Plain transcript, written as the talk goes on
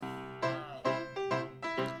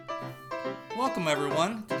Welcome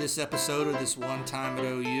everyone to this episode of This One Time at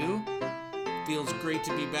OU. Feels great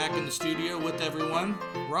to be back in the studio with everyone.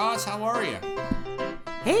 Roz, how are you?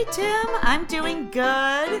 Hey Tim, I'm doing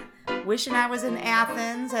good. Wishing I was in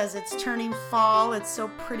Athens as it's turning fall. It's so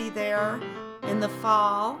pretty there in the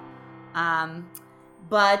fall.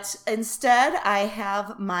 But instead I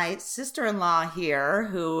have my sister-in-law here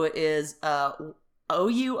who is a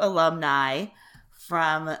OU alumni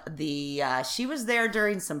from she was there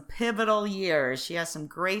during some pivotal years. She has some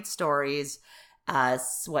great stories.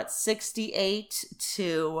 68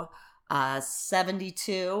 to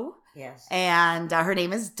 72. Yes. And her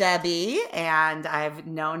name is Debbie, and I've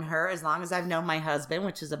known her as long as I've known my husband,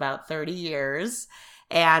 which is about 30 years.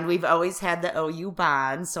 And we've always had the OU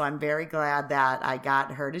bond, so I'm very glad that I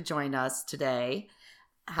got her to join us today.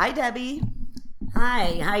 Hi, Debbie.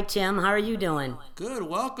 Hi, Tim. How are you doing? Good.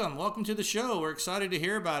 Welcome to the show. We're excited to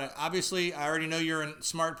hear about it. Obviously, I already know you're a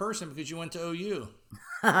smart person because you went to OU.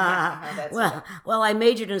 Well, I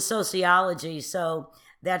majored in sociology, so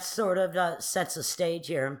that sort of sets a stage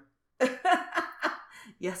here.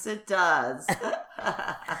 Yes, it does.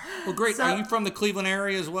 Well, great. Are you from the Cleveland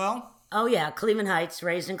area as well? Oh, yeah. Cleveland Heights,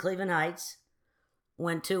 raised in Cleveland Heights.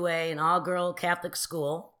 Went to an all-girl Catholic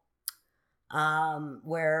school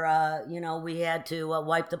where, we had to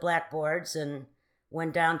wipe the blackboards, and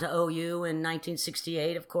went down to OU in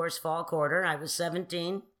 1968, of course, fall quarter. I was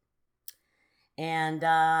 17. And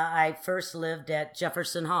I first lived at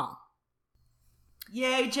Jefferson Hall.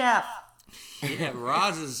 Yay, Jeff. Yeah,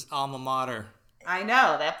 Roz's alma mater. I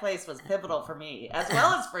know, that place was pivotal for me, as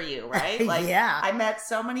well as for you, right? Yeah. I met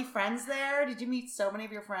so many friends there. Did you meet so many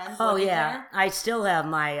of your friends? Oh, yeah. There? I still have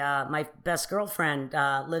my best girlfriend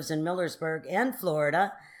lives in Millersburg and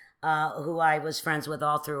Florida, who I was friends with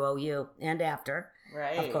all through OU and after,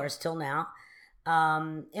 right? Of course, till now.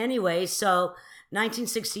 Anyway, so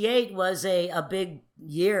 1968 was a big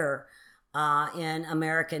year in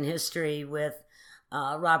American history with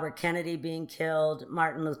Robert Kennedy being killed,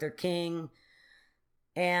 Martin Luther King.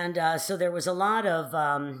 And so there was a lot of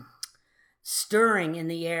stirring in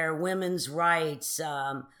the air, women's rights,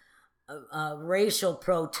 racial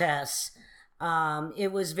protests.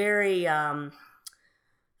 It was very, I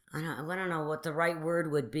don't know what the right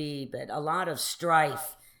word would be, but a lot of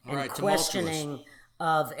strife and questioning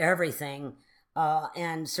of everything.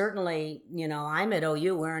 And certainly, I'm at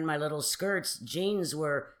OU wearing my little skirts. Jeans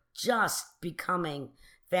were just becoming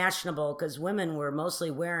fashionable because women were mostly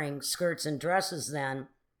wearing skirts and dresses then.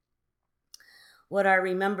 What I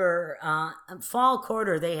remember, fall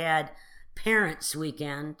quarter, they had Parents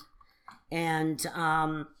Weekend. And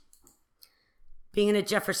being at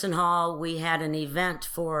Jefferson Hall, we had an event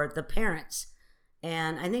for the parents.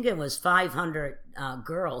 And I think it was 500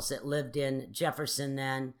 girls that lived in Jefferson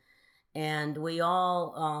then. And we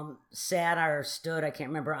all sat or stood, I can't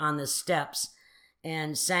remember, on the steps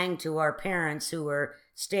and sang to our parents who were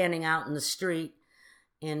standing out in the street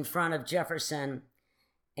in front of Jefferson.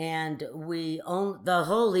 And the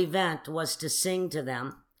whole event was to sing to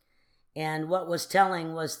them. And what was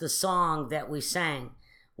telling was the song that we sang,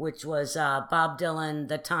 which was Bob Dylan,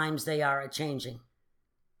 "The Times They Are A-Changing."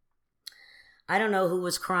 I don't know who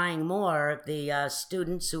was crying more, the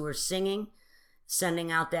students who were singing,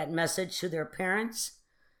 sending out that message to their parents,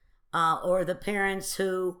 or the parents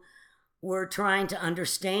who were trying to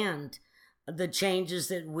understand the changes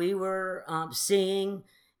that we were seeing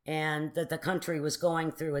and that the country was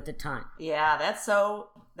going through at the time. Yeah,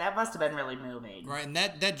 that must have been really moving. Right, and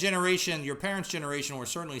that generation, your parents' generation, were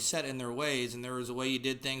certainly set in their ways, and there was a way you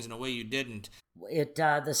did things and a way you didn't.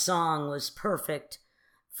 The song was perfect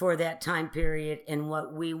for that time period and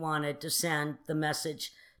what we wanted to send the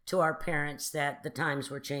message to our parents that the times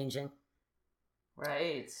were changing.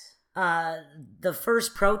 Right. The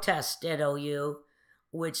first protest at OU,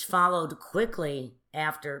 which followed quickly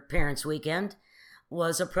after Parents' Weekend,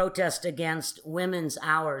 was a protest against women's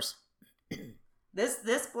hours.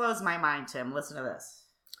 This blows my mind, Tim. Listen to this.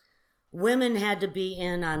 Women had to be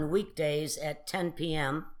in on weekdays at 10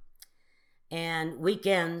 p.m. and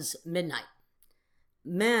weekends midnight.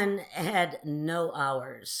 Men had no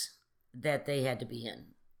hours that they had to be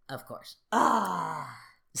in, of course.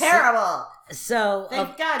 Terrible. So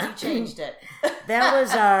thank God you changed it. That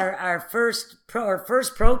was our first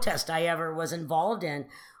protest I ever was involved in,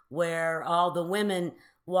 where all the women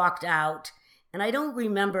walked out. And I don't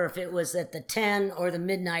remember if it was at the 10 or the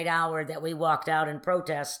midnight hour that we walked out in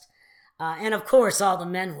protest. And of course, all the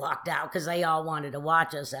men walked out because they all wanted to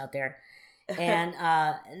watch us out there. And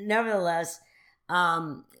nevertheless,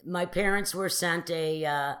 my parents were sent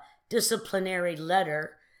a disciplinary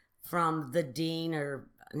letter from the dean, or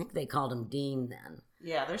I think they called him dean then,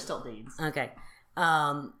 Yeah, they're still deans. Okay.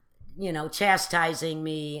 Chastising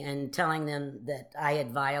me and telling them that I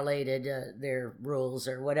had violated their rules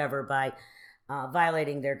or whatever by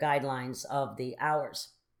violating their guidelines of the hours.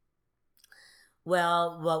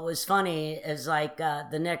 Well, what was funny is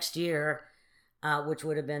the next year, which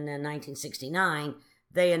would have been in 1969,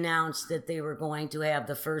 they announced that they were going to have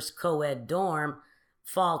the first co-ed dorm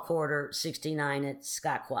fall quarter 69 at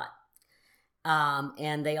Scott Quad.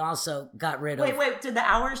 And they also got rid of... Wait, did the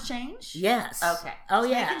hours change? Yes. Okay. Oh,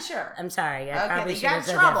 Just yeah. making sure. I'm sorry. I Okay, probably they should have got in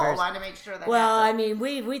said trouble. that first. Wanted to make sure that Well, happened. I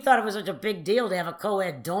mean, we thought it was such a big deal to have a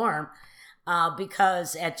co-ed dorm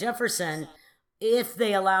because at Jefferson, if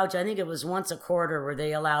they allowed, I think it was once a quarter where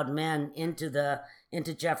they allowed men into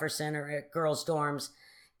Jefferson or at girls' dorms,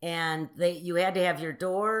 and you had to have your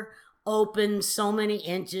door open so many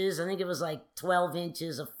inches. I think it was 12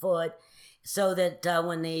 inches a foot, so that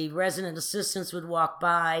when the resident assistants would walk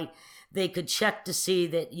by, they could check to see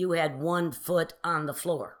that you had 1 foot on the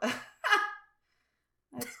floor.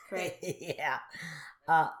 That's great. Yeah.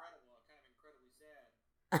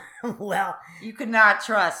 Well, You could not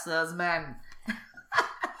trust those men.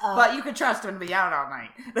 But you could trust them to be out all night.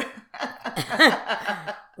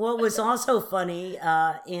 what was also funny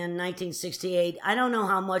in 1968, I don't know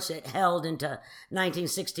how much it held into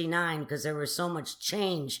 1969 because there was so much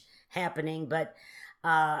change happening, but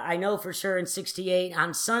I know for sure in 68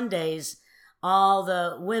 on Sundays, all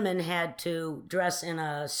the women had to dress in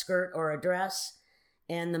a skirt or a dress,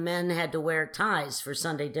 and the men had to wear ties for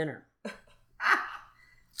Sunday dinner.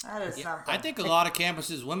 That is something. I think a lot of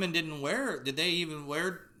campuses, women didn't wear. Did they even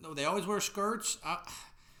wear? They always wear skirts.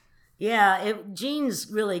 Yeah, jeans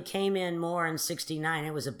really came in more in 69.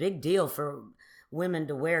 It was a big deal for women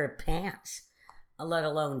to wear pants, let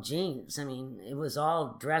alone jeans. I mean, it was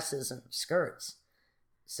all dresses and skirts.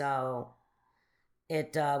 So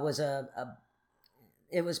it was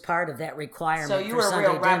it was part of that requirement. So you for were a Sunday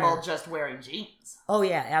real rebel dinner. just wearing jeans. Oh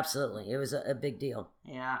yeah, absolutely. It was a big deal.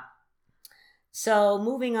 Yeah. So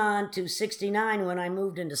moving on to 69, when I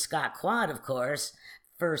moved into Scott Quad, of course,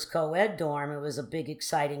 first co-ed dorm, it was a big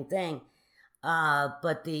exciting thing.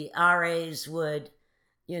 But the RAs would,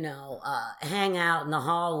 hang out in the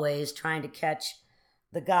hallways trying to catch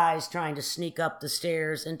the guys trying to sneak up the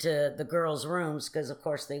stairs into the girls' rooms because, of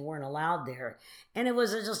course, they weren't allowed there. And it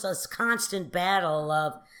was just a constant battle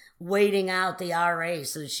of waiting out the RA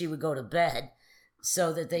so that she would go to bed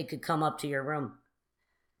so that they could come up to your room.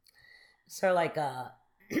 So it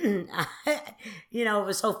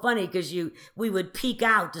was so funny because we would peek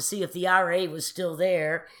out to see if the RA was still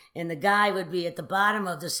there, and the guy would be at the bottom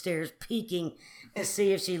of the stairs peeking to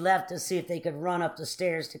see if she left, to see if they could run up the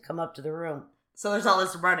stairs to come up to the room. So there's all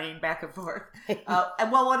this running back and forth. And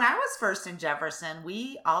well, when I was first in Jefferson,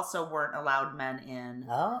 we also weren't allowed men in.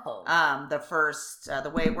 Oh.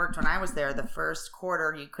 The way it worked when I was there, the first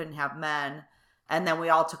quarter you couldn't have men, and then we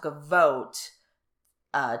all took a vote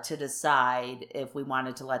to decide if we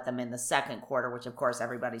wanted to let them in the second quarter, which of course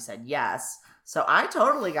everybody said yes. So I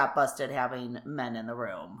totally got busted having men in the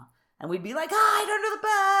room. And we'd be like,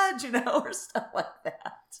 hide under the bed, or stuff like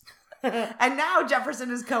that. And now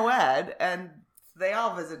Jefferson is co-ed, and they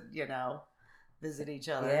all visit each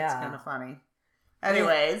other. Yeah. It's kind of funny.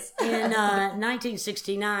 Anyways. In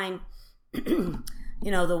 1969,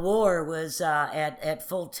 the war was at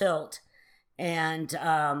full tilt. And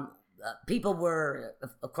people were,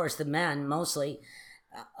 of course, the men mostly,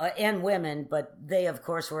 and women, but they, of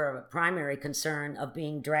course, were a primary concern of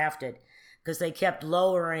being drafted because they kept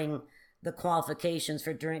lowering the qualifications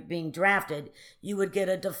for being drafted. You would get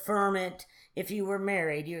a deferment if you were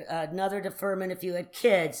married, another deferment if you had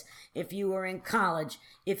kids, if you were in college,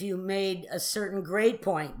 if you made a certain grade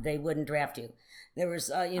point, they wouldn't draft you. There was,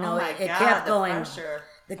 it kept going.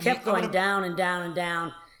 It kept going down and down and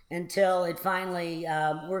down. Until it finally,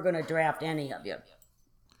 we're going to draft any of you.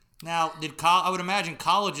 Now, I would imagine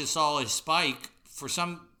colleges saw a spike for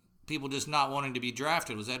some people just not wanting to be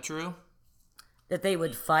drafted. Was that true? That they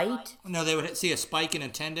would fight? No, they would see a spike in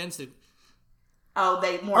attendance. More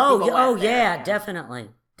people went there. Yeah, definitely.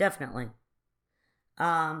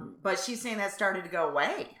 But she's saying that started to go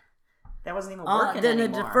away. That wasn't even working then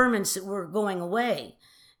anymore. The deferments were going away.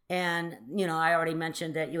 And, I already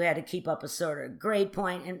mentioned that you had to keep up a sort of grade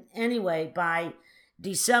point. And anyway, by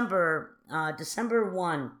December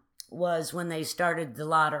 1 was when they started the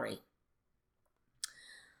lottery,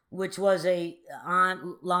 which was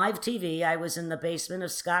on live TV. I was in the basement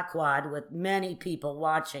of Scott Quad with many people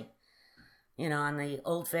watching, on the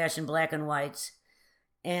old-fashioned black and whites.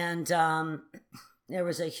 And there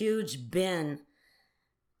was a huge bin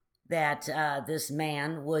that this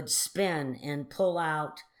man would spin and pull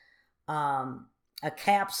out a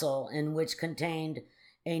capsule in which contained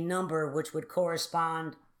a number which would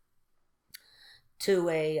correspond to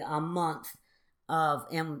a month of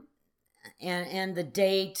and the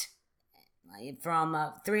date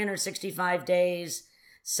from 365 days,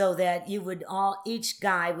 so that you would each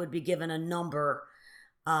guy would be given a number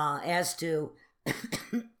as to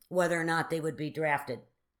whether or not they would be drafted.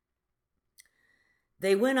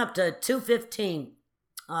 They went up to 215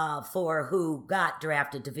 for who got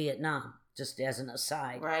drafted to Vietnam, just as an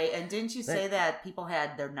aside. Right, and didn't you say that people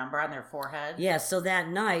had their number on their forehead? Yeah, so that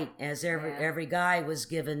night, as every guy was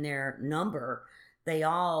given their number, they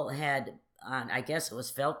all had, I guess it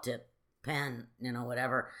was felt tip pen,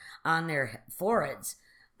 whatever, on their foreheads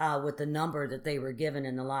with the number that they were given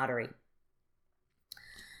in the lottery.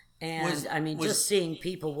 And just seeing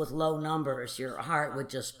people with low numbers, your heart would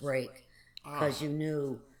just break because you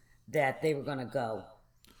knew that they were going to go.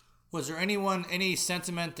 Was there any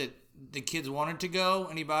sentiment that the kids wanted to go?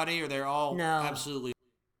 Anybody? Or they're all absolutely?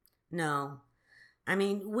 No.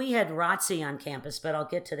 We had ROTC on campus, but I'll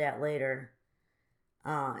get to that later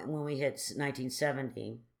when we hit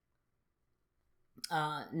 1970.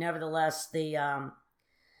 Nevertheless, Vietnam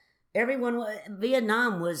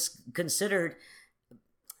was considered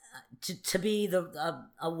to be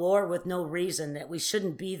a war with no reason, that we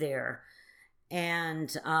shouldn't be there. And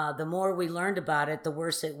the more we learned about it, the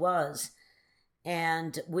worse it was.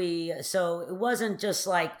 And so it wasn't just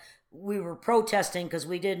like we were protesting because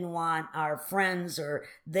we didn't want our friends or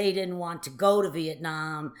they didn't want to go to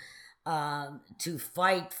Vietnam to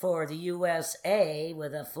fight for the USA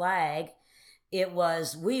with a flag. It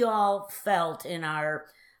was, we all felt in our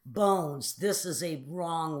bones, this is a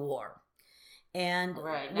wrong war. And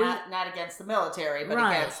right, not against the military, but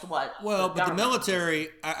against what? Well, but the military,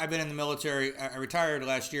 I've been in the military, I retired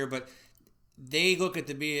last year, but they look at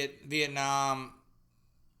the Vietnam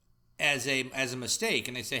as a mistake,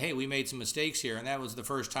 and they say, hey, we made some mistakes here, and that was the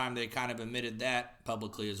first time they kind of admitted that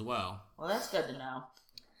publicly as well. Well, that's good to know.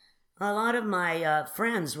 A lot of my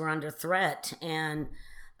friends were under threat, and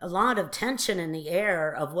a lot of tension in the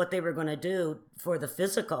air of what they were going to do for the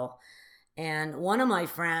physical. And one of my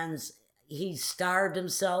friends, he starved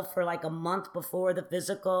himself for like a month before the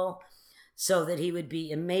physical so that he would be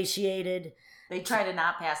emaciated. They try to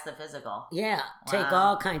not pass the physical. Yeah, take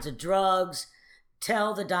all kinds of drugs,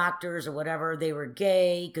 tell the doctors or whatever they were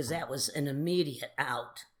gay, because that was an immediate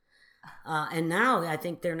out. And now I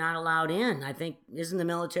think they're not allowed in. I think, isn't the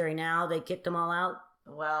military now, they kicked them all out?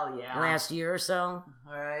 Well, yeah. Last year or so.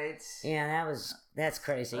 Right. Yeah, that's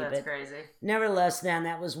crazy. That's crazy. Nevertheless, then,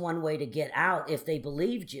 that was one way to get out if they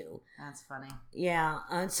believed you. That's funny. Yeah,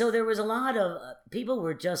 and so there was a lot of, people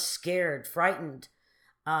were just scared, frightened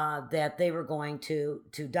that they were going to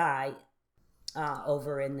die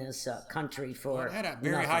over in this country for well, it had a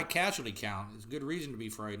very high casualty count. It's a good reason to be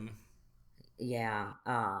frightened. Yeah.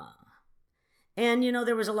 And,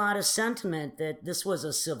 there was a lot of sentiment that this was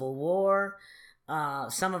a civil war.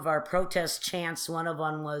 Some of our protest chants, one of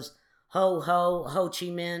them was, ho, ho, Ho Chi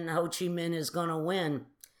Minh is going to win.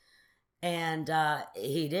 And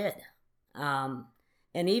he did. And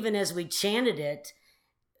even as we chanted it,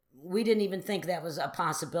 we didn't even think that was a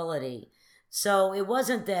possibility. So it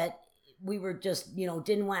wasn't that we were just,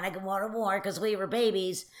 didn't want to go to war because we were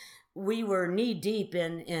babies. We were knee deep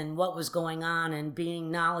in what was going on and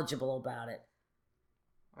being knowledgeable about it.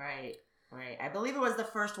 Right. I believe it was the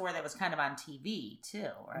first war that was kind of on TV too,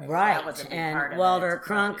 right? Right, That was a big and part of Walter it.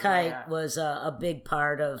 Cronkite was a big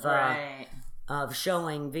part of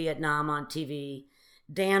showing Vietnam on TV.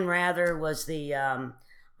 Dan Rather was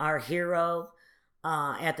our hero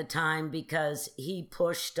at the time because he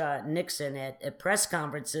pushed Nixon at press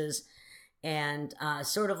conferences, and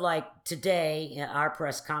sort of like today, our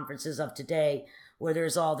press conferences of today, where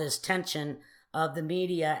there's all this tension of the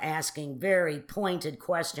media asking very pointed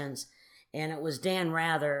questions. And it was Dan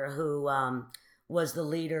Rather who was the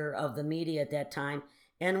leader of the media at that time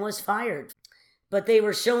and was fired. But they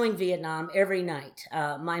were showing Vietnam every night.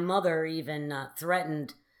 My mother even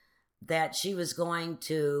threatened that she was going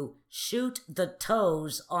to shoot the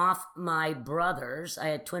toes off my brothers. I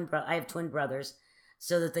have twin brothers,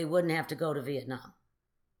 so that they wouldn't have to go to Vietnam.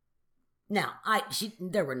 Now,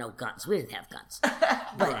 there were no guns. We didn't have guns.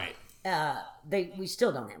 But, right. We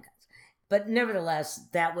still don't have guns. But nevertheless,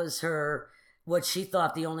 that was what she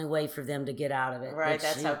thought the only way for them to get out of it. Right,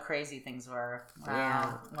 that's how crazy things were.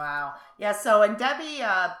 Wow. Yeah. Wow. Yeah, so, and Debbie,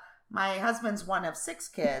 my husband's one of 6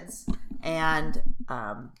 kids, and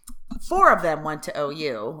 4 of them went to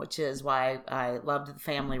OU, which is why I loved the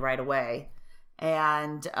family right away.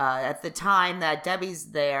 And at the time that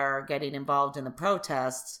Debbie's there getting involved in the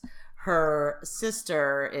protests, her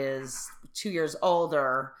sister is 2 years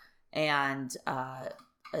older and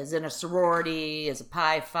is in a sorority, is a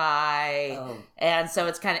Pi Phi. Oh. And so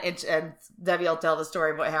it's kind of, and Debbie will tell the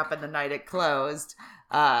story of what happened the night it closed.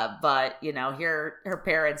 But, here her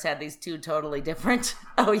parents had these two totally different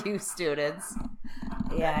OU students.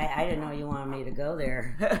 Yeah, I didn't know you wanted me to go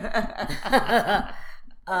there.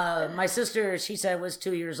 My sister, she said, was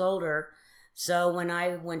 2 years older. So when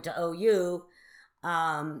I went to OU,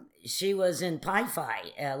 she was in Pi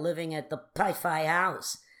Phi, living at the Pi Phi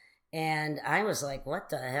house. And I was like, what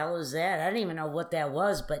the hell is that? I didn't even know what that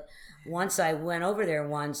was. But once I went over there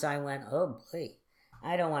I went, oh, boy,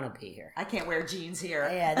 I don't want to be here. I can't wear jeans here.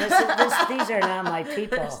 Yeah, these are not my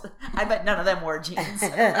people. I bet none of them wore jeans.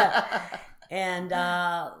 And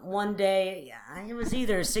one day, it was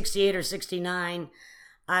either 68 or 69,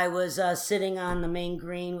 I was sitting on the main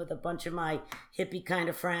green with a bunch of my hippie kind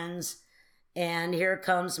of friends. And here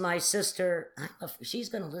comes my sister. She's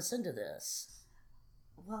going to listen to this.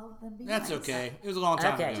 Well, then That's nice. okay. It was a long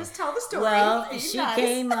time ago. Just tell the story. Well, Be she nice.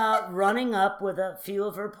 came running up with a few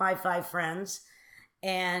of her Pi Phi friends.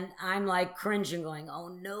 And I'm like cringing, going, oh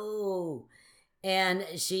no. And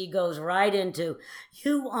she goes right into,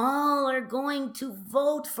 you all are going to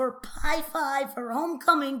vote for Pi Phi for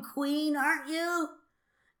homecoming queen, aren't you?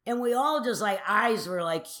 And we all just eyes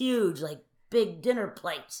were huge, like big dinner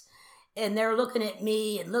plates. And they're looking at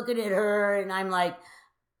me and looking at her. And I'm like,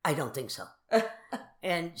 I don't think so.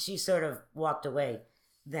 And she sort of walked away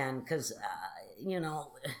then because,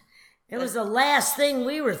 it was the last thing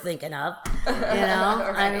we were thinking of,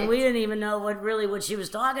 Right. I mean, we didn't even know what she was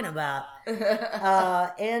talking about.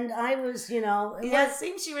 And I was, It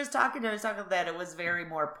seems she was talking that it was very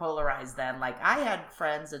more polarized then. Like, I had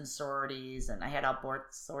friends in sororities, and I had all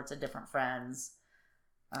sorts of different friends.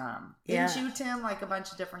 Didn't you, Tim? Like a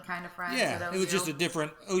bunch of different kind of friends? Yeah, it was just a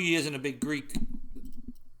different. OU isn't a big Greek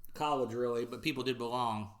college, really, but people did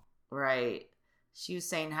belong. Right. She was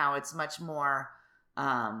saying how it's much more.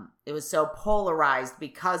 It was so polarized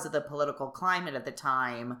because of the political climate at the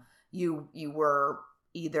time. You were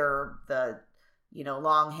either the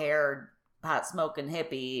long-haired pot smoking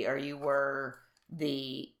hippie, or you were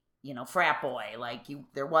the frat boy.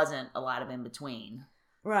 There wasn't a lot of in between.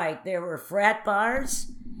 Right, there were frat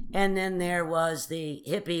bars, and then there was the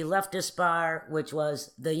hippie leftist bar, which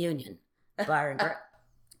was the Union Bar and Grill,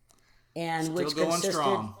 and Still which going consisted.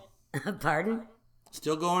 strong. Pardon?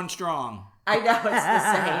 Still going strong. I know it's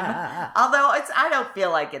the same. Although I don't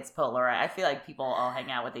feel like it's polar. I feel like people all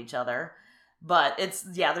hang out with each other. But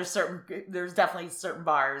there's definitely certain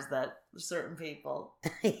bars that certain people.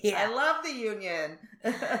 Yeah. I love the Union.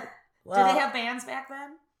 Well, Did they have bands back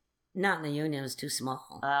then? Not in the Union, it was too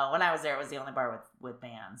small. When I was there, it was the only bar with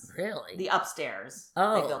bands. Really? The upstairs.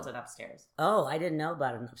 Oh. They built it upstairs. Oh, I didn't know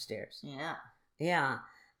about it upstairs. Yeah. Yeah.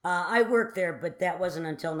 I worked there, but that wasn't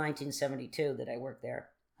until 1972 that I worked there.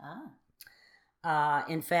 Ah.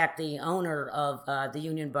 In fact, the owner of the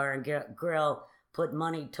Union Bar and Grill put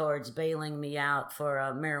money towards bailing me out for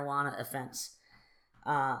a marijuana offense.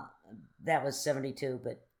 That was 72,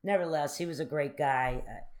 but nevertheless, he was a great guy.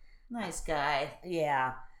 Nice guy.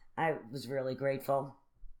 Yeah, I was really grateful.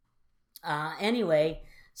 Anyway,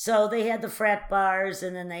 so they had the frat bars,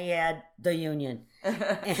 and then they had the Union.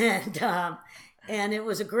 And it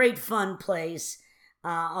was a great fun place.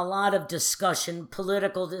 A lot of discussion,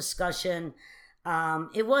 political discussion.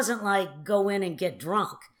 It wasn't like go in and get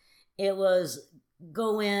drunk. It was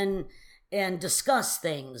go in and discuss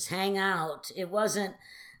things, hang out. It wasn't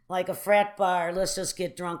like a frat bar, let's just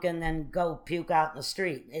get drunk and then go puke out in the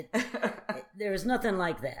street. There was nothing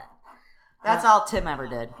like that. That's all Tim ever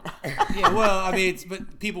did. Yeah, well, I mean,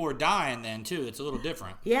 but people were dying then too. It's a little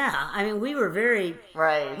different. Yeah, I mean, we were very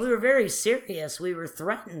Right. We were very serious. We were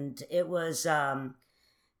threatened. It was,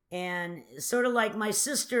 and sort of like my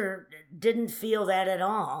sister didn't feel that at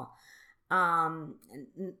all.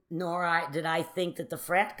 Nor did I think that the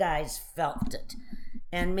frat guys felt it.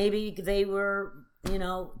 And maybe they were,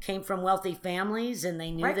 came from wealthy families and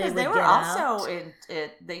they knew Right, they because would they were get also out. in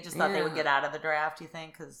it. They just thought they would Yeah. get out of the draft. You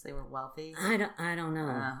think because they were wealthy? I don't know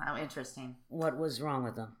How interesting. what was wrong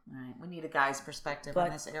with them. All right, we need a guy's perspective But-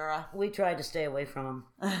 in this era. We tried to stay away from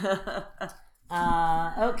and them.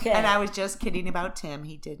 Okay. I was just kidding about Tim.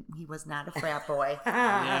 He was not a frat boy.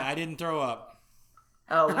 Yeah, I didn't throw up.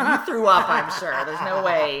 Oh, you threw up. I'm sure. There's no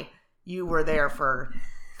way you were there for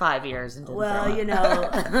 5 years and didn't Well,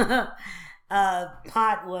 throw up.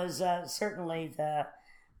 Pot was certainly the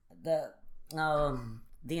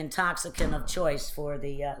intoxicant of choice for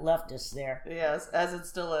the leftists there. Yes, as it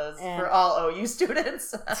still is And- for all OU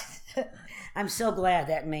students. I'm so glad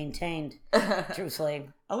that maintained, truthfully.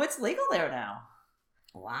 Oh, it's legal there now.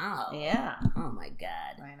 Wow. Yeah. Oh my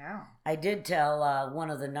God. I know. I did tell one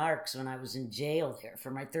of the narcs when I was in jail there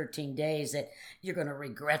for my 13 days that you're going to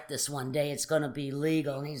regret this one day. It's going to be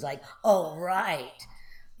legal. And he's like, oh, right.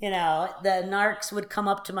 You know, the narcs would come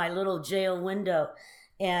up to my little jail window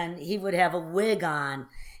and he would have a wig on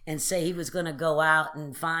and say he was going to go out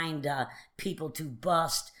and find people to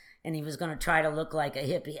bust. And he was going to try to look like a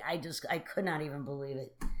hippie. I could not even believe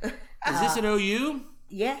it. Is this at OU?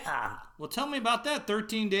 Yeah. Well, tell me about that.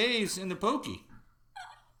 13 days in the pokey.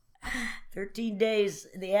 13 days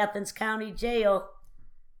in the Athens County Jail.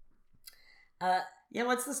 Yeah,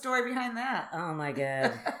 what's the story behind that? Oh my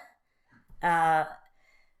God.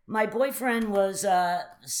 My boyfriend was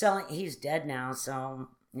selling, he's dead now, so,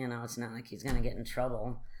 you know, it's not like he's going to get in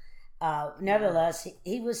trouble. Nevertheless,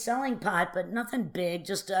 he was selling pot, but nothing big,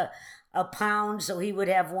 just a pound, so he would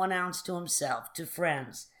have 1 ounce to himself, to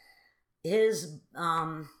friends. His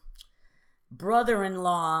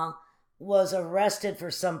brother-in-law was arrested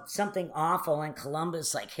for something awful in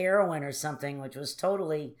Columbus, like heroin or something, which was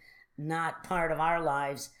totally not part of our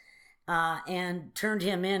lives, and turned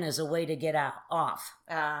him in as a way to get off.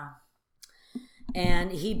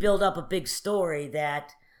 And he built up a big story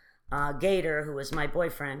that Gator, who was my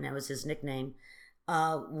boyfriend, that was his nickname,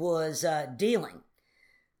 was dealing.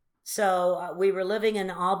 So we were living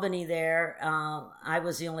in Albany there. I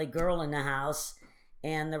was the only girl in the house,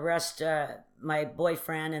 and the rest, my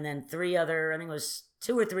boyfriend, and then 3 other, I think it was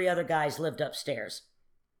 2 or 3 other guys lived upstairs.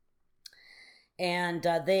 And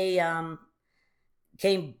they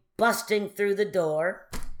came busting through the door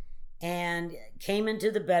and came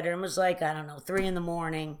into the bedroom. It was like, I don't know, 3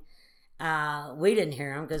 a.m. We didn't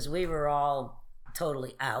hear them because we were all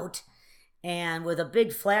totally out. And with a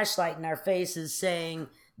big flashlight in our faces saying,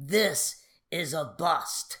 "This is a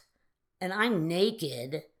bust." And I'm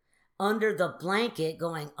naked under the blanket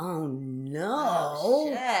going, oh no. Oh,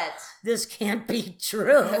 shit. This can't be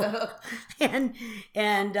true.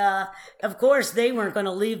 and of course they weren't going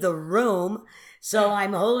to leave the room. So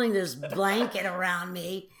I'm holding this blanket around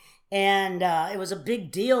me. And it was a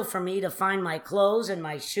big deal for me to find my clothes and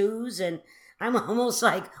my shoes. And I'm almost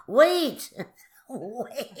like, wait,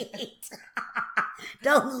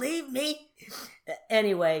 don't leave me.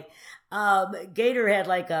 Anyway, Gator had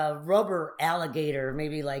like a rubber alligator,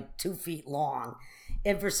 maybe like 2 feet long.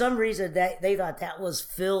 And for some reason they thought that was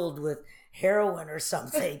filled with heroin or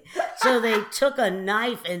something. So they took a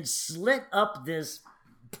knife and slit up this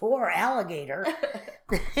poor alligator.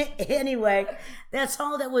 Anyway, that's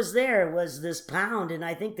all that was there was this pound. And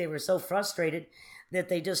I think they were so frustrated that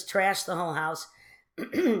they just trashed the whole house.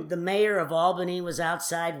 The mayor of Albany was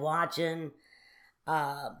outside watching.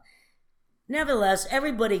 Nevertheless,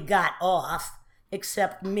 everybody got off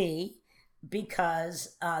except me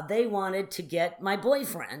because they wanted to get my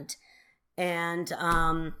boyfriend. And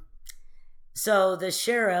so the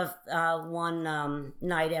sheriff, one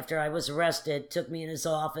night after I was arrested, took me in his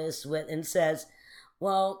office and says,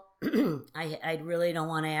 well, I really don't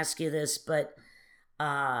want to ask you this, but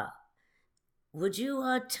would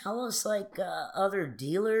you tell us like other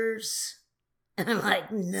dealers? And I'm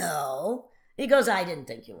like, no. He goes, I didn't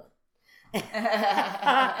think you would.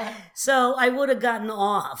 So I would have gotten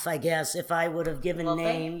off, I guess, if I would have given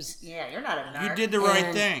names. Yeah, you're not a narc. You did the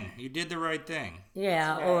right thing. You did the right thing.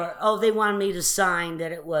 Yeah, or they wanted me to sign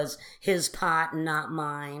that it was his pot and not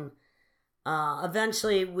mine.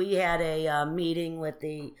 Eventually, we had a meeting with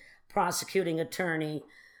the prosecuting attorney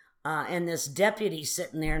and this deputy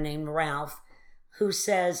sitting there named Ralph, who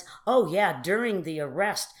says, oh yeah, during the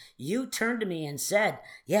arrest, you turned to me and said,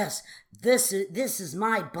 yes, this is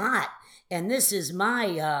my bot, and this is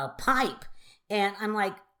my pipe. And I'm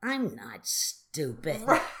like, I'm not stupid.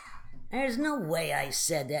 There's no way I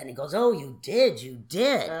said that. And he goes, oh, you did.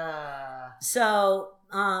 So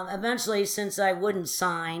eventually, since I wouldn't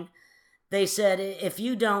sign, they said, if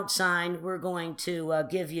you don't sign, we're going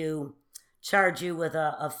to charge you with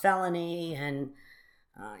a felony and,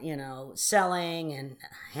 selling and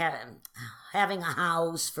having a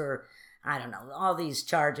house for, I don't know, all these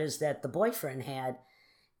charges that the boyfriend had.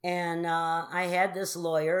 And I had this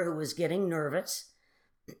lawyer who was getting nervous.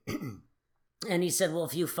 And he said, well,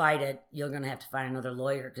 if you fight it, you're going to have to find another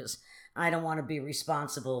lawyer because I don't want to be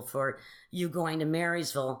responsible for you going to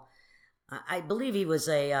Marysville. I believe he was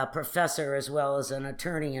a professor as well as an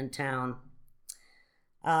attorney in town.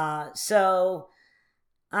 So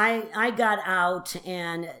I got out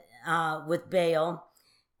and with bail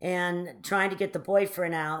and trying to get the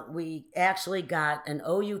boyfriend out. We actually got an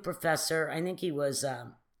OU professor. I think he was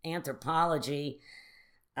anthropology.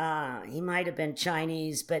 He might have been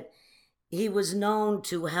Chinese, but he was known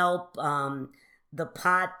to help the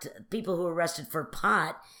pot, people who were arrested for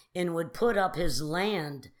pot, and would put up his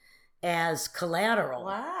land as collateral.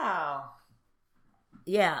 Wow.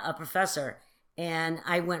 Yeah, a professor. And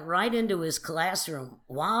I went right into his classroom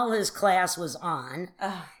while his class was on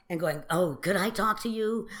and going, "Oh, could I talk to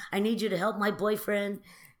you? I need you to help my boyfriend."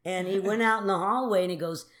 And he went out in the hallway and he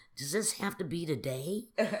goes, "Does this have to be today?"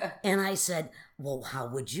 And I said, "Well, how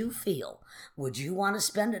would you feel? Would you want to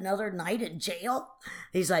spend another night in jail?"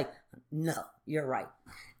 He's like, "No, you're right."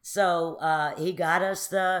 So he got us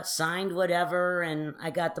the signed whatever, and I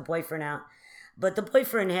got the boyfriend out. But the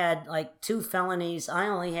boyfriend had like 2 felonies. I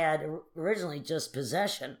only had originally just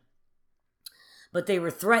possession. But they were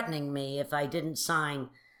threatening me if I didn't sign,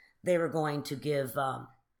 they were going to give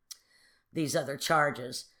these other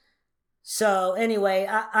charges. So anyway,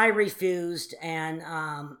 I refused, and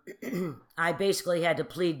I basically had to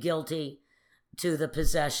plead guilty to the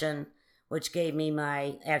possession, which gave me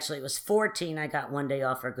actually it was 14. I got 1 day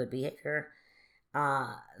off for good behavior,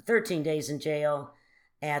 13 days in jail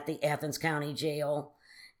at the Athens County Jail.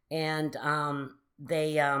 And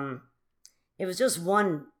it was just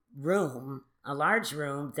one room, a large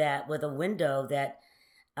room that with a window that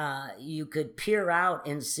you could peer out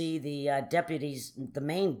and see the deputies, the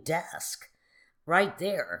main desk right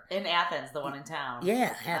there. In Athens, the one in town.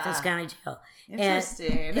 Yeah, Athens County Jail.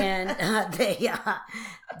 Interesting. And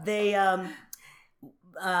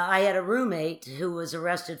I had a roommate who was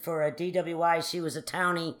arrested for a DWI. She was a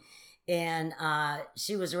townie, and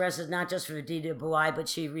she was arrested not just for the DWI, but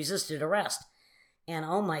she resisted arrest. And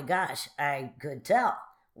oh my gosh, I could tell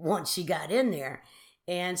once she got in there.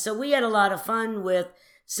 And so we had a lot of fun with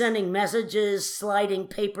sending messages, sliding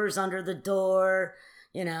papers under the door.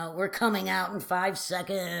 You know, we're coming out in 5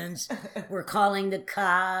 seconds. We're calling the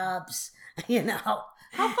cops, you know.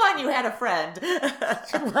 How fun you had a friend.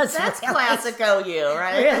 That's really, classic OU,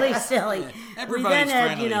 right? Really silly. Everybody's we then had,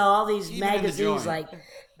 friendly, you know, all these even in the magazines joint. like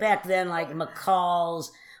back then, like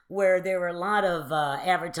McCall's, where there were a lot of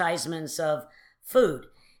advertisements of food.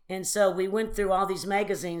 And so we went through all these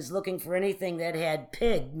magazines looking for anything that had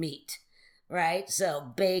pig meat, right?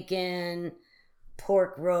 So bacon,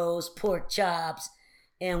 pork roast, pork chops,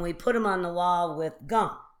 and we put them on the wall with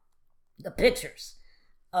gum, the pictures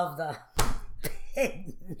of the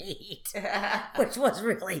pig meat, which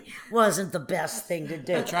wasn't the best thing to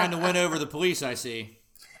do. Trying to win over the police, I see.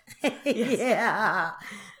 Yeah.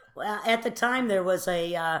 Well, at the time there was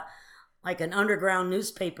a like an underground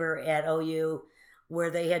newspaper at OU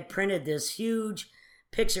where they had printed this huge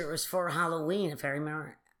picture. It was for Halloween, if I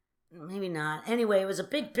remember. Maybe not. Anyway, it was a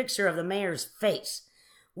big picture of the mayor's face,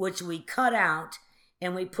 which we cut out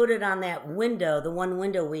and we put it on that window, the one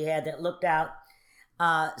window we had that looked out,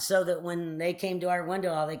 so that when they came to our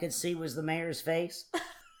window, all they could see was the mayor's face.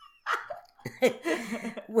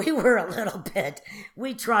 We were a little bit,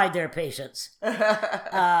 we tried their patience.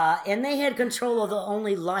 And they had control of the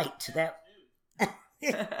only light that,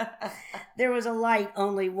 there was a light,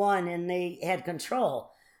 only one, and they had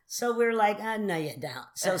control. So we were like, no, you don't.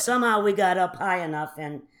 So somehow we got up high enough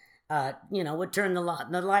and, would turn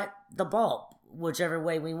the bulb, whichever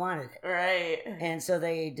way we wanted it. Right. And so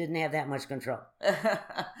they didn't have that much control.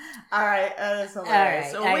 All right. That's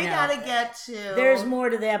hilarious. All right, so I we know. got to get to... There's more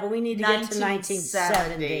to that, but we need to get to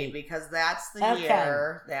 1970. Because that's the Okay.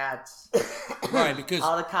 year that Right, because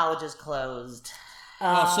all the colleges closed.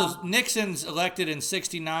 so Nixon's elected in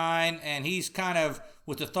 '69, and he's kind of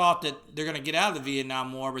with the thought that they're going to get out of the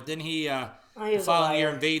Vietnam War, but then he the was a following year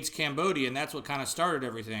liar. invades Cambodia, and that's what kind of started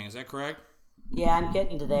everything. Is that correct? Yeah, I'm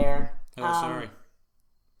getting to there. Oh, sorry.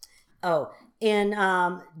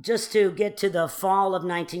 And just to get to the fall of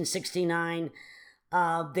 1969,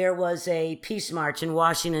 there was a peace march in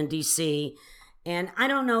Washington, D.C., and I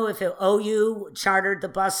don't know if OU chartered the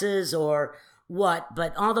buses or what,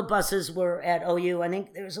 but all the buses were at OU. I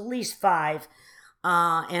think there was at least 5,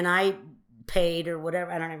 and I paid or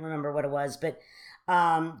whatever. I don't even remember what it was, but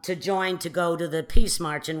to join to go to the peace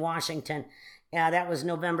march in Washington. That was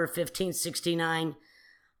November 15th, 69.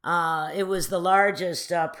 It was the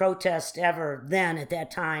largest protest ever then at that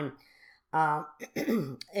time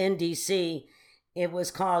in D.C. It was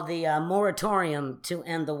called the Moratorium to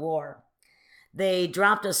End the War. They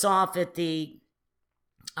dropped us off at the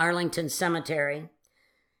Arlington Cemetery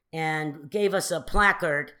and gave us a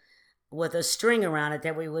placard with a string around it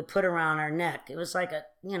that we would put around our neck. It was like a,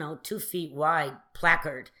 2 feet wide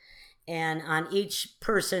placard. And on each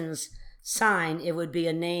person's sign, it would be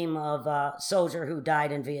a name of a soldier who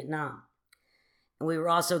died in Vietnam. And we were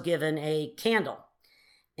also given a candle.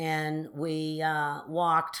 And we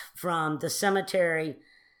walked from the cemetery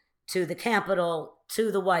to the Capitol to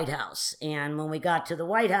the White House. And when we got to the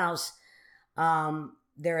White House,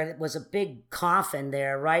 there was a big coffin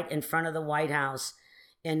there right in front of the White House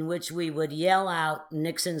in which we would yell out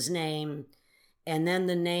Nixon's name and then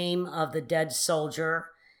the name of the dead soldier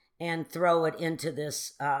and throw it into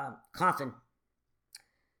this coffin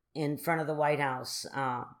in front of the White House.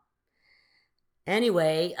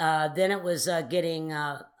 Anyway, then it was getting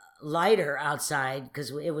lighter outside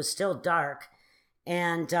because it was still dark.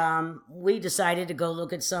 And we decided to go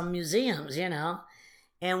look at some museums,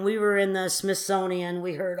 And we were in the Smithsonian.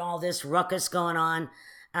 We heard all this ruckus going on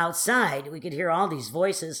outside. We could hear all these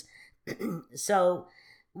voices. So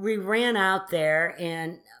we ran out there,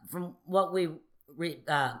 and from what we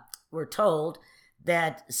were told,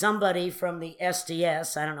 that somebody from the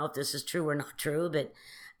SDS, I don't know if this is true or not true, but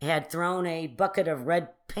had thrown a bucket of red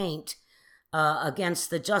paint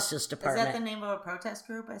against the Justice Department. Is that the name of a protest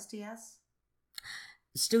group, SDS?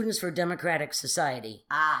 Students for Democratic Society.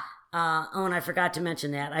 And I forgot to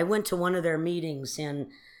mention that. I went to one of their meetings in,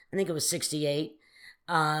 I think it was 68,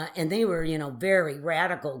 and they were, very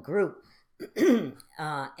radical group.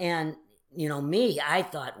 And, me, I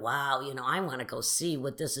thought, wow, I want to go see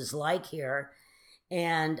what this is like here.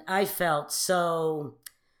 And I felt so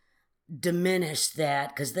diminished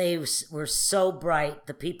because they were so bright,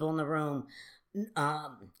 the people in the room,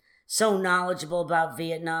 so knowledgeable about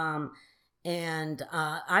Vietnam. And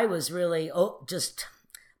I was really just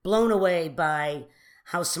blown away by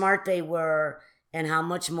how smart they were and how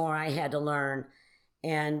much more I had to learn,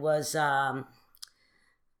 and was, I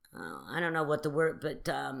don't know what the word, but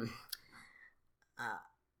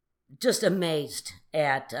just amazed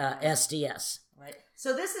at SDS. Right.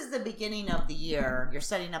 So this is the beginning of the year. You're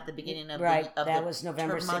setting up the beginning of right. the That was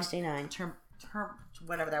November 69.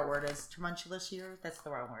 Whatever that word is, tumultuous year. That's the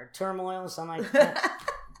wrong word. Turmoil, something like that.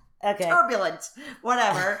 Okay. Turbulent,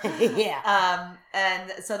 whatever. Yeah.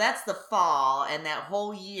 And so that's the fall, and that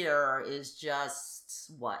whole year is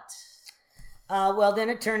just what? Well, then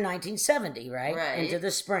it turned 1970, right? Right. Into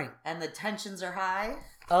the spring. And the tensions are high?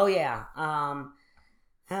 Oh, yeah.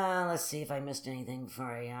 Let's see if I missed anything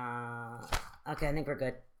for you. Okay, I think we're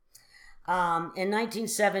good. In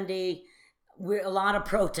 1970, a lot of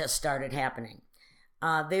protests started happening.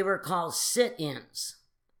 They were called sit-ins.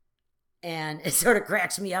 And it sort of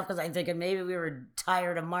cracks me up because I'm thinking maybe we were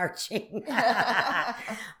tired of marching.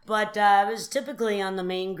 But it was typically on the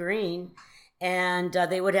main green, and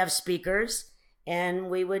they would have speakers, and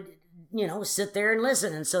we would, sit there and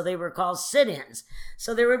listen. And so they were called sit-ins.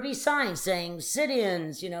 So there would be signs saying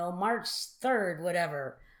sit-ins, March 3rd,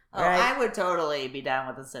 whatever. Oh, right? I would totally be down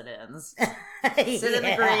with the sit-ins. Sit in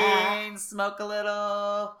the green, smoke a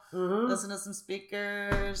little, listen to some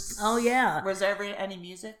speakers. Oh, yeah. Was there ever any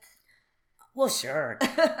music? Well, sure.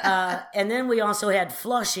 And then we also had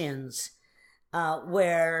flush-ins,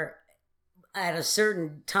 where at a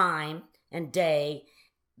certain time and day,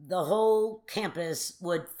 the whole campus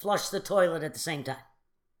would flush the toilet at the same time.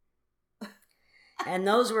 And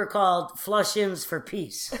those were called flush-ins for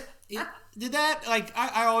peace. Did that,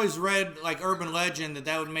 I always read, urban legend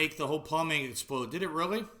that would make the whole plumbing explode. Did it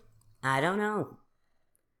really? I don't know.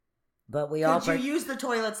 But we Could you use the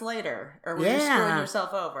toilets later? Or were you screwing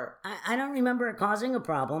yourself over? I don't remember it causing a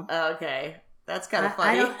problem. Okay. That's kind of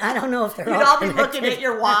funny. I don't know if they're You'd all be looking at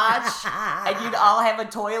your watch, and you'd all have a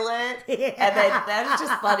toilet. Yeah. And then that's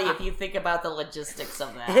just funny if you think about the logistics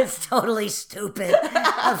of that. It's totally stupid.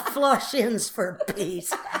 Flush-ins for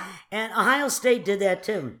peace. And Ohio State did that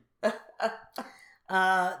too.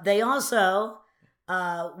 They also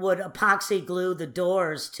would epoxy glue the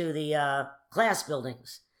doors to the class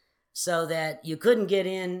buildings so that you couldn't get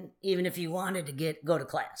in even if you wanted to go to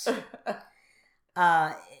class.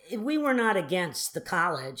 We were not against the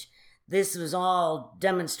college. This was all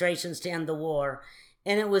demonstrations to end the war.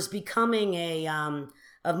 And it was becoming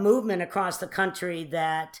a movement across the country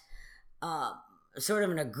that sort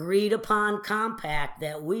of an agreed upon compact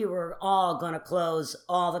that we were all going to close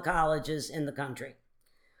all the colleges in the country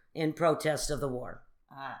in protest of the war.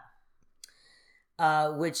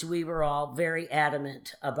 Which we were all very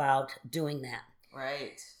adamant about doing that.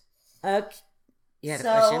 Right. You had a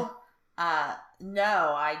question?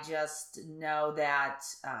 No, I just know that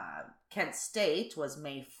Kent State was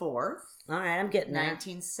May 4th. All right, I'm getting there.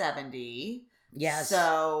 1970. Yes.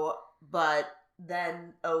 So, but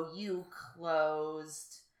then OU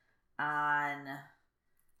closed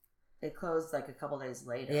it closed a couple days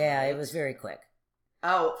later. Yeah, right? it was very quick.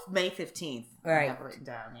 Oh, May 15th. Right. I have it written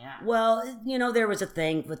down, yeah. Well, there was a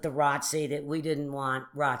thing with the ROTC that we didn't want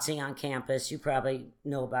ROTC on campus. You probably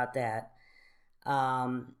know about that.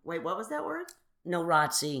 Wait, what was that word? No,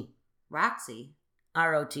 ROTC. Roxy.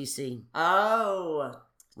 ROTC. Oh,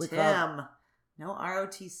 Tim. No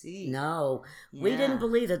ROTC. No. We didn't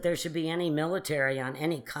believe that there should be any military on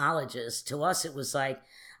any colleges. To us, it was like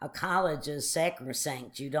a college is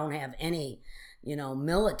sacrosanct. You don't have any,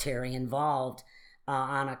 military involved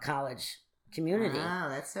on a college community. Wow,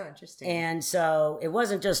 that's so interesting. And so it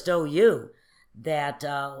wasn't just OU that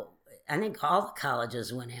I think all the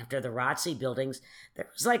colleges went after the ROTC buildings. There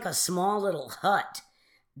was like a small little hut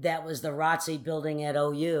that was the ROTC building at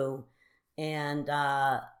OU. And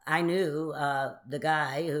I knew the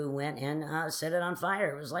guy who went and set it on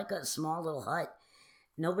fire. It was like a small little hut.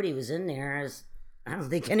 Nobody was in there. I don't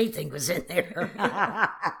think anything was in there.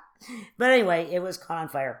 But anyway, it was caught on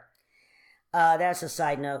fire. That's a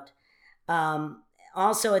side note.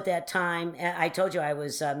 Also at that time, I told you I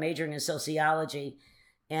was majoring in sociology,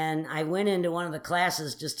 and I went into one of the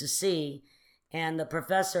classes just to see, and the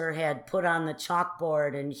professor had put on the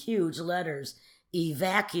chalkboard in huge letters,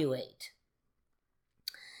 "Evacuate,"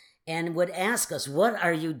 and would ask us, "What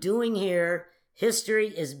are you doing here? History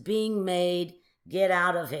is being made. Get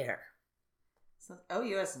out of here." So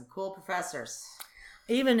OU has some cool professors.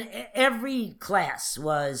 Even every class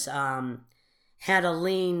was had a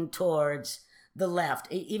lean towards the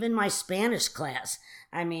left. Even my Spanish class.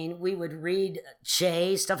 I mean, we would read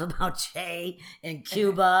Che, stuff about Che and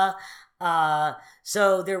Cuba.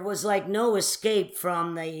 So there was like no escape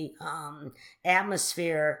from the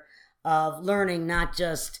atmosphere of learning not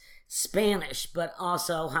just Spanish, but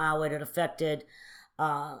also how it had affected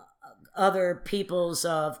other peoples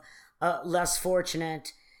of less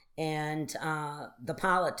fortunate and the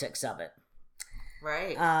politics of it.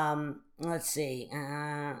 Right. Let's see.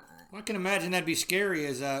 I can imagine that'd be scary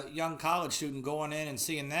as a young college student going in and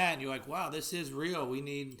seeing that, and you're like, wow, this is real. We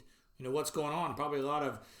need, what's going on. Probably a lot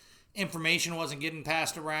of information wasn't getting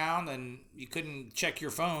passed around, and you couldn't check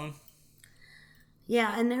your phone.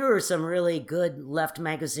 Yeah, and there were some really good left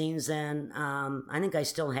magazines, and I think I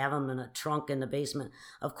still have them in a trunk in the basement.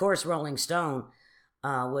 Of course, Rolling Stone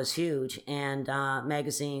was huge, and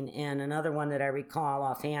magazine, and another one that I recall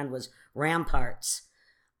offhand was Ramparts.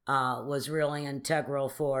 Was really integral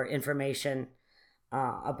for information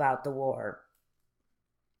about the war.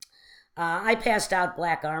 I passed out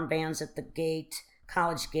black armbands at the gate,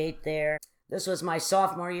 college gate there. This was my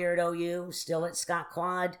sophomore year at OU, still at Scott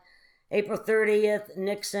Quad. April 30th,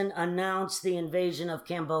 Nixon announced the invasion of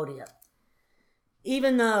Cambodia.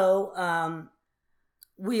 Even though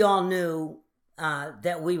we all knew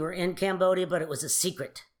that we were in Cambodia, but it was a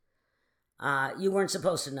secret. You weren't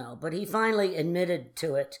supposed to know, but he finally admitted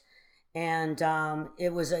to it, and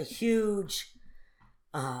it was a huge,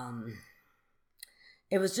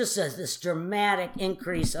 it was just this dramatic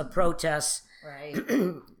increase of protests, right?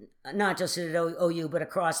 Not just at OU, but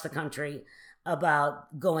across the country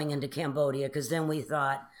about going into Cambodia, because then we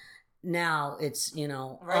thought, now it's,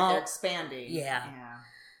 right, they're expanding. Yeah.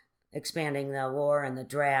 Expanding the war and the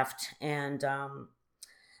draft, and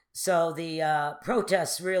so the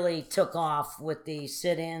protests really took off with the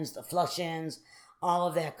sit-ins, the flush-ins, all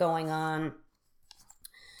of that going on.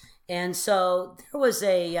 And so there was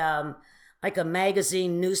a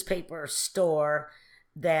magazine newspaper store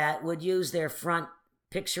that would use their front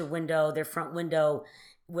window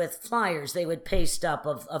with flyers they would paste up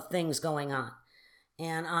of things going on.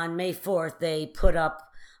 And on May 4th, they put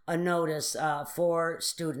up a notice for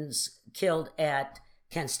students killed at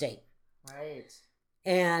Kent State. Right.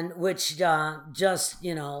 And which just,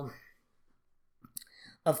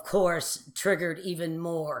 of course, triggered even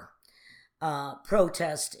more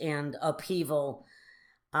protest and upheaval.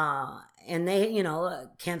 And they,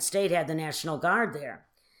 Kent State had the National Guard there.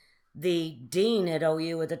 The dean at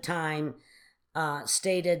OU at the time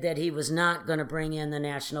stated that he was not going to bring in the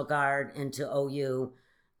National Guard into OU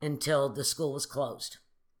until the school was closed.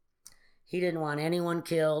 He didn't want anyone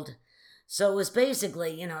killed. So it was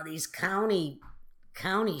basically, these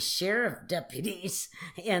county sheriff deputies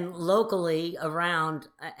and locally around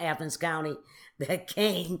Athens County that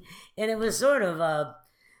came, and it was sort of a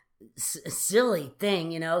silly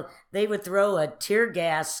thing. They would throw a tear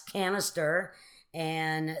gas canister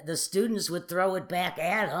and the students would throw it back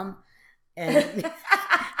at them, and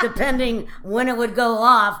depending when it would go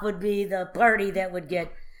off would be the party that would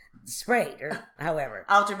get sprayed, or however.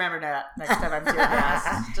 I'll have to remember that next time I'm tear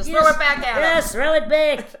gas. Just throw it back at them. Yes, throw it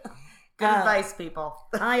back. Good advice, people.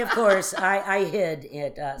 Of course, I hid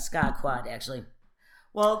at Scott Quad, actually.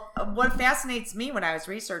 Well, what fascinates me when I was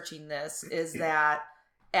researching this is that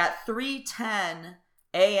at 3:10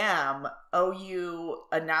 a.m., OU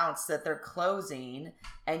announced that they're closing,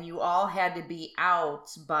 and you all had to be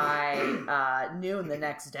out by noon the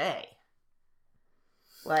next day.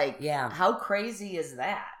 Like, Yeah. how crazy is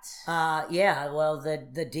that? Yeah, well,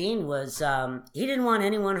 the dean was, he didn't want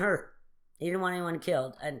anyone hurt. He didn't want anyone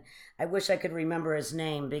killed. And I wish I could remember his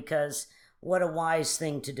name because what a wise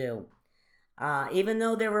thing to do. Even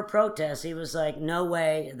though there were protests, he was like, no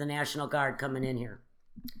way, the National Guard coming in here.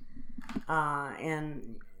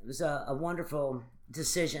 And it was a wonderful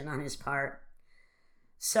decision on his part.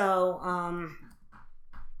 So,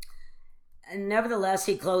 and nevertheless,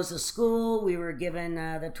 he closed the school. We were given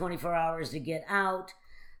the 24 hours to get out.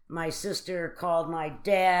 My sister called my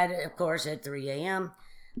dad, of course, at 3 a.m.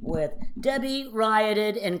 with, Debbie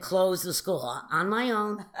rioted and closed the school on my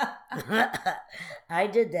own. I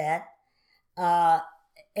did that.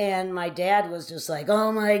 And my dad was just like,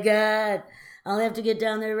 oh my God, I'll have to get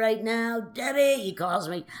down there right now. Debbie, he calls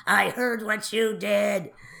me, I heard what you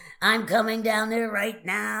did. I'm coming down there right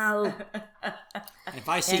now. If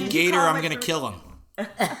I see Gator, I'm going to kill him.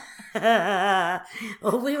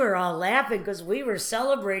 Well, we were all laughing because we were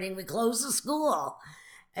celebrating. We closed the school.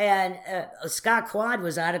 And Scott Quad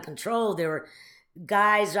was out of control. There were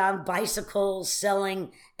guys on bicycles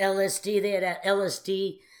selling LSD. They had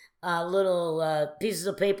LSD little pieces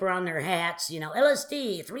of paper on their hats,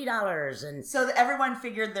 LSD, $3. And so everyone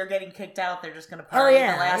figured they're getting kicked out. They're just going to party the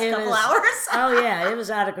last couple hours. Oh, yeah. It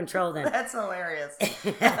was out of control then. That's hilarious.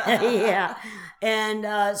 Yeah.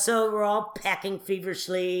 And so we're all packing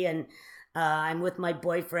feverishly, and I'm with my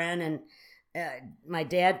boyfriend, and my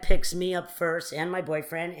dad picks me up first and my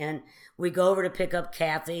boyfriend, and we go over to pick up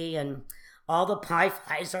Kathy, and all the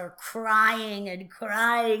Pi-Fis are crying and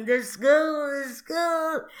crying. The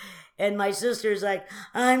school. And my sister's like,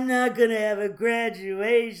 I'm not going to have a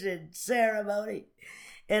graduation ceremony.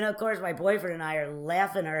 And of course, my boyfriend and I are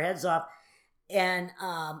laughing our heads off. And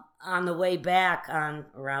on the way back on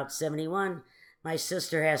Route 71, my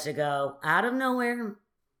sister has to go out of nowhere.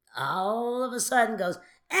 All of a sudden goes,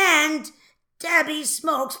 and Debbie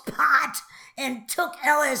smokes pot and took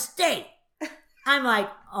LSD. I'm like,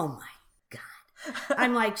 oh my God.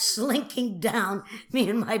 I'm like slinking down. Me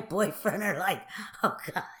and my boyfriend are like, oh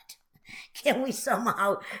God, can we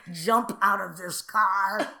somehow jump out of this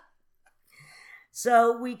car?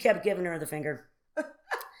 So we kept giving her the finger.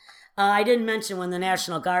 I didn't mention when the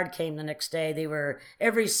National Guard came the next day, they were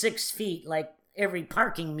every 6 feet, like every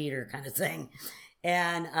parking meter kind of thing.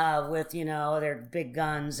 And with, their big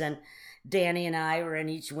guns. And Danny and I were in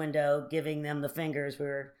each window giving them the fingers. We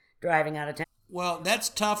were driving out of town. Well, that's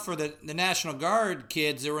tough for the National Guard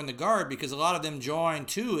kids that were in the Guard, because a lot of them joined,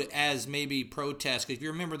 too, as maybe protests. If you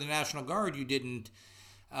remember the National Guard, you didn't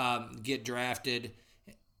get drafted.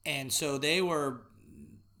 And so they were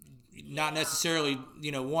not necessarily,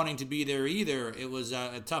 wanting to be there either. It was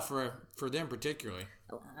tough for them particularly.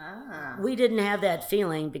 We didn't have that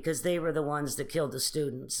feeling because they were the ones that killed the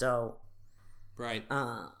students. So, right.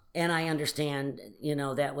 And I understand,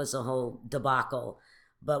 that was a whole debacle,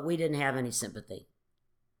 but we didn't have any sympathy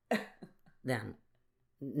then.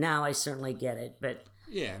 Now I certainly get it, but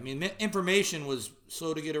yeah, I mean, information was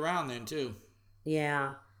slow to get around then too.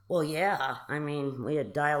 Yeah. Well, yeah. I mean, we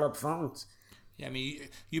had dial-up phones. Yeah, I mean,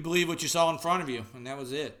 you believe what you saw in front of you, and that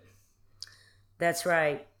was it. That's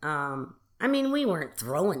right. I mean, we weren't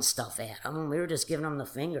throwing stuff at them. We were just giving them the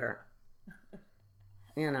finger.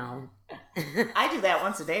 I do that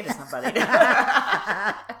once a day to somebody.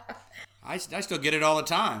 I still get it all the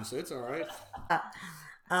time, so it's all right.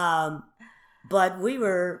 But we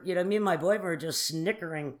were, me and my boyfriend were just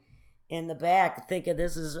snickering in the back, thinking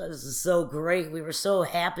this is so great. We were so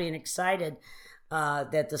happy and excited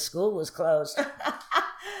that the school was closed.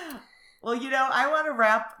 Well, I want to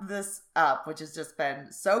wrap this up, which has just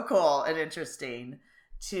been so cool and interesting,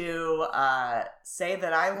 to say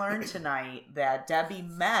that I learned tonight that Debbie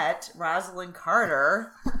met Rosalind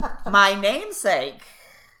Carter, my namesake.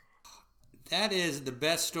 That is the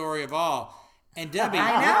best story of all. And Debbie,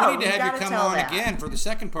 I we need to have you come on that again for the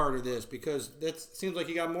second part of this, because that seems like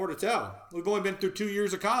you got more to tell. We've only been through 2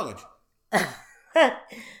 years of college.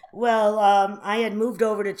 Well, I had moved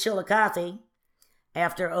over to Chillicothe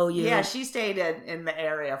after OU. Yeah, she stayed in the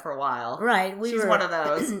area for a while. Right. She's one of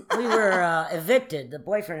those. We were evicted, the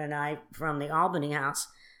boyfriend and I, from the Albany house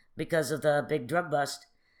because of the big drug bust.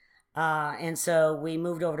 And so we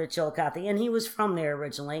moved over to Chillicothe, and he was from there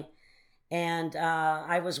originally. And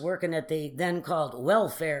I was working at the then called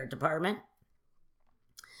welfare department,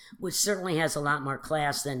 which certainly has a lot more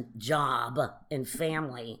class than job and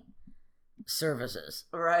family services.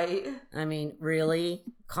 Right. I mean, really?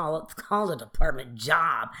 Call the department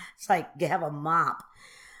job. It's like have a mop.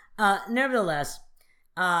 Nevertheless,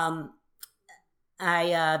 I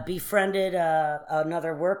I befriended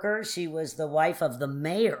another worker. She was the wife of the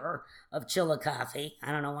mayor of Chillicothe.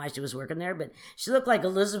 I don't know why she was working there, but she looked like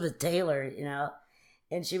Elizabeth Taylor,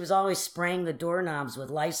 and she was always spraying the doorknobs with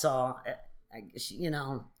Lysol. She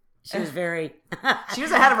was very... She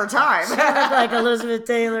was ahead of her time. She looked like Elizabeth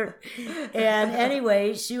Taylor. And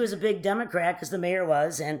anyway, she was a big Democrat, because the mayor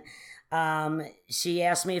was, and she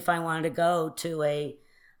asked me if I wanted to go to a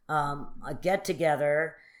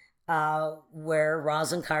get-together where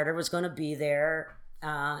Rosalynn Carter was going to be there.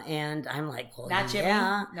 And I'm like, well, not Jimmy?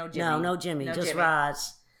 Yeah. No Jimmy. No Jimmy, just Jimmy.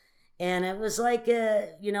 Roz. And it was like,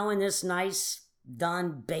 in this nice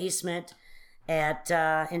done basement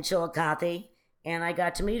in Chillicothe. And I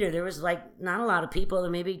got to meet her. There was like not a lot of people,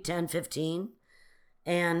 maybe 10, 15.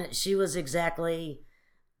 And she was exactly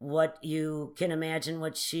what you can imagine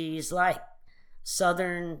what she's like.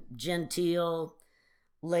 Southern, genteel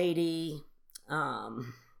lady,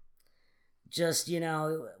 just,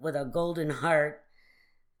 with a golden heart.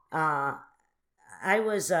 I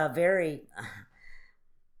was very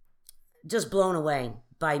just blown away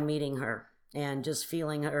by meeting her and just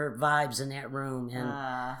feeling her vibes in that room. And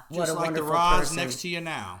what just a like wonderful the Roz person. next to you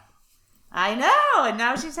now. I know, and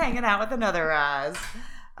now she's hanging out with another Roz.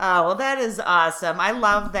 Well, that is awesome. I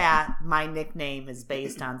love that my nickname is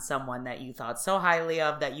based on someone that you thought so highly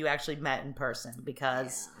of that you actually met in person,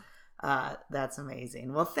 because that's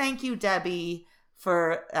amazing. Well, thank you, Debbie,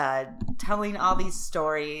 for telling all these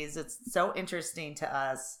stories. It's so interesting to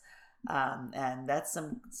us. And that's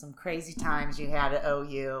some crazy times you had at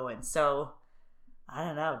OU, and so I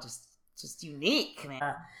don't know, just unique,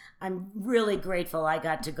 man. I'm really grateful I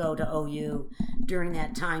got to go to OU during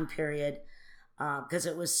that time period, because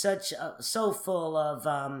it was so full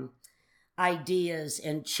of ideas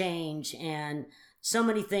and change, and so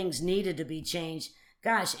many things needed to be changed.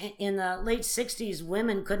 Gosh, in the late 60s,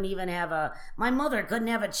 women couldn't even have my mother couldn't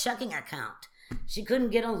have a checking account. She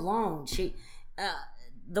couldn't get a loan.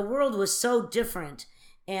 The world was so different,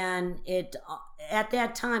 and it at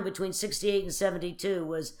that time between 68 and 72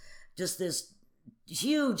 was just this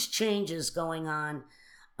huge changes going on,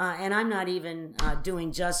 and I'm not even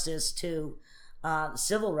doing justice to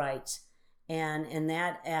civil rights and in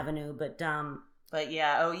that avenue, but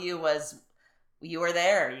yeah, you were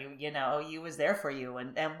there. OU was there for you,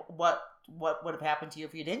 and what would have happened to you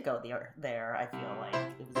if you didn't go there? I feel like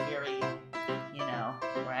it was very,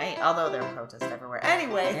 right? Although there are protests everywhere.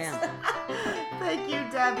 Anyways, yeah. Thank you,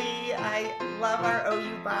 Debbie. I love our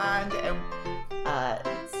OU bond, and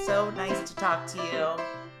it's so nice to talk to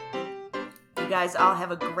you. You guys all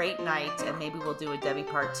have a great night, and maybe we'll do a Debbie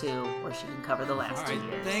part 2 where she can cover the last All 2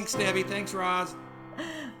 right. years. Thanks, Debbie. Thanks, Roz.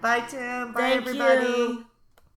 Bye, Tim. Bye, Thank everybody. you.